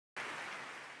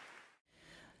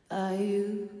Are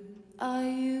you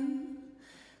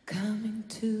coming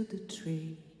to the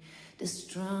tree? They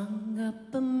strung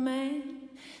up a man,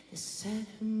 they set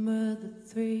him murder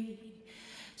three.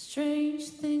 Strange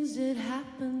things that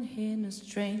happen here, no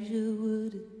stranger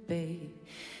would it be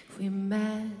if we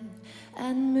met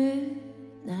at midnight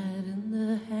in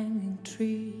the hanging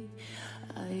tree.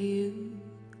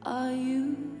 Are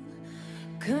you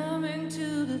coming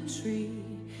to the tree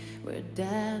where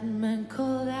that man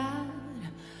called out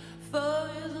for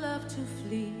his love to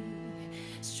flee?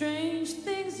 Strange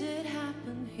things that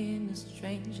happen here, no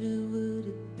stranger would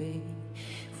it be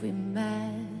if we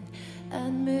met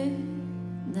at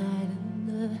midnight in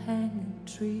the hanging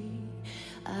tree.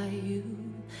 Are you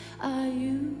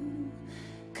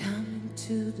coming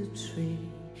to the tree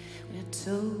where I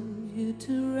told you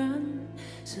to run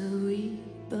so we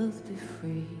both be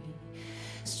free?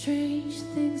 Strange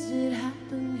things that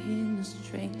happen here, no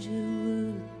stranger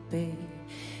would it be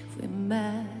if we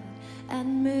met at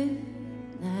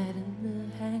midnight in the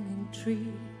hanging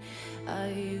tree.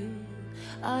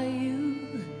 Are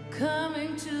you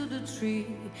coming to the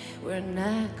tree where a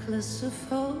necklace of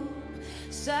hope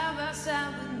side by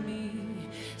side with me?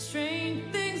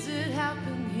 Strange things that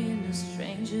happen here, no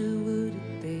stranger would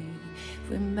it be if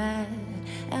we met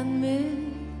at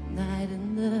midnight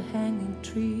in the hanging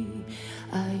tree.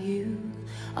 Are you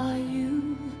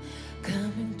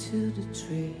coming to the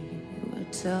tree where I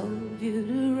told you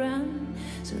to run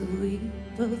so we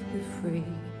both be free?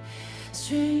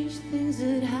 Strange things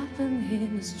that happen here,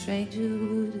 no stranger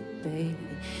would it be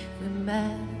if we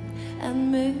met at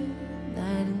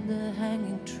midnight in the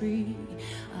hanging tree.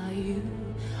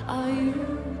 Are you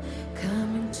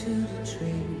coming to the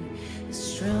tree? They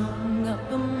strung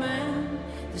up a man,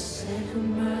 they said who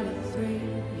murdered three.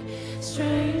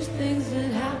 Strange things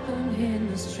that happen here,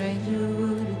 no stranger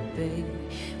would it be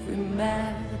if we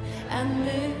met at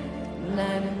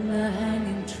midnight in the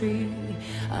hanging tree.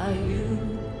 Are you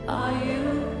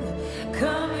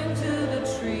coming to the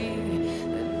tree?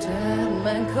 The dead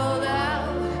man called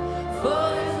out for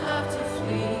his love to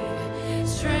flee.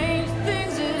 Strange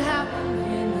things that happen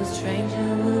here, no stranger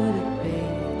would it be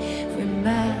if we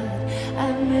met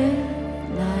at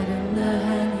midnight in the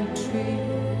hanging tree.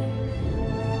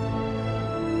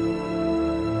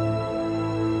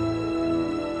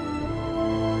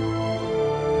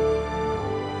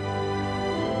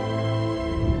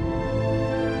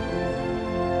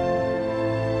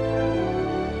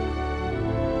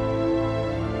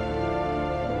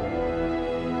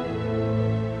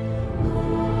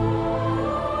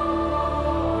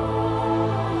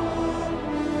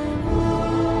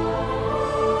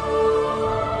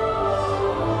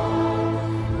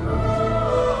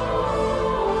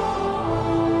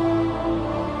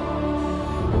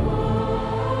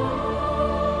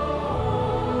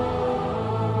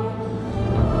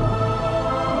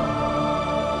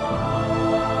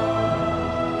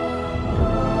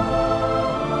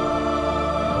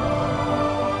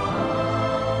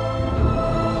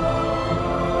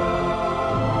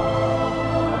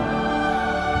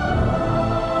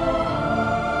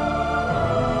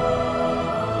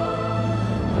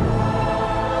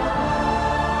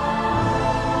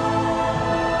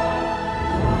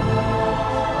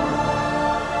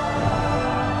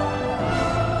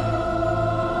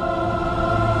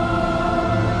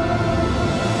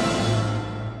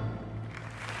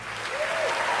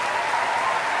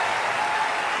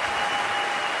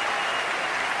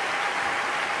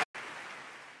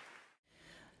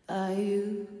 Are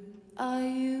you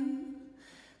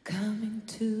coming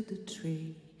to the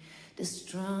tree? They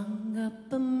strung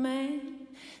up a man,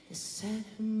 they set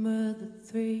him murder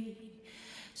three.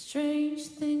 Strange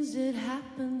things that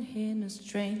happen here, no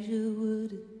stranger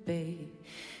would it be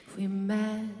if we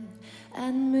met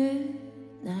at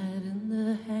midnight in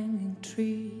the hanging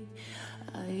tree.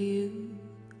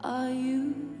 Are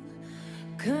you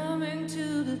coming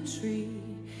to the tree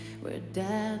where a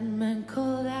dead man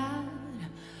called out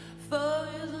for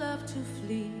his love to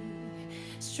flee?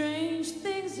 Strange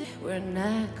things that were a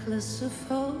necklace of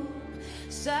hope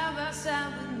side by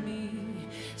side with me.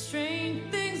 Strange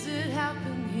things that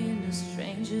happen here, no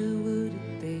stranger would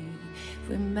it be if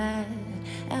we met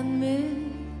at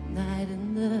midnight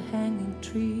in the hanging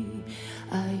tree.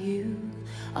 Are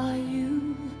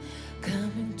you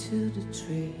coming to the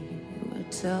tree where I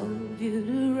told you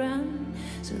to run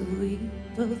so we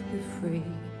both be free?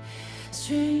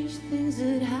 Strange things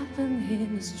that happen here,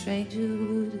 no stranger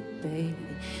would it be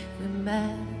if we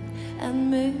met at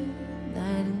midnight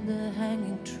in the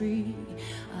hanging tree.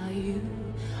 Are you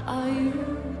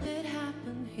that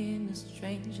happen here, no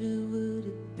stranger would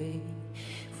it be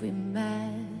if we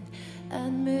met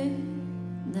at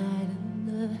midnight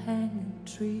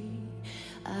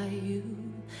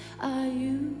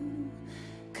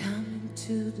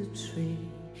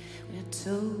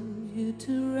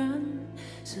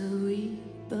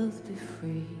both be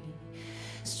free.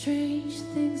 Strange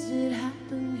things that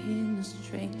happen here, no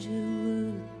stranger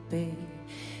would it be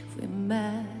if we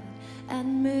met at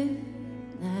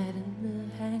midnight in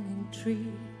the hanging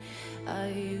tree.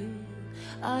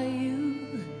 Are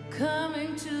you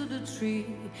coming to the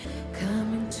tree?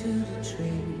 Coming to the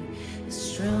tree. They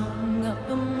strung up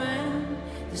a man,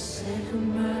 they said who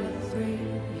murdered 3.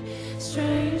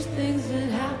 Strange things that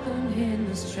happen here,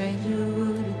 no stranger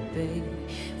would it be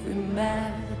if we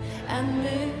met at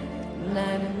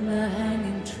midnight in the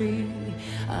hanging tree.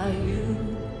 Are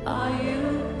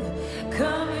you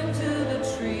coming to the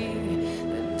tree?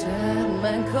 The dead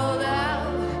man called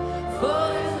out for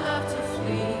his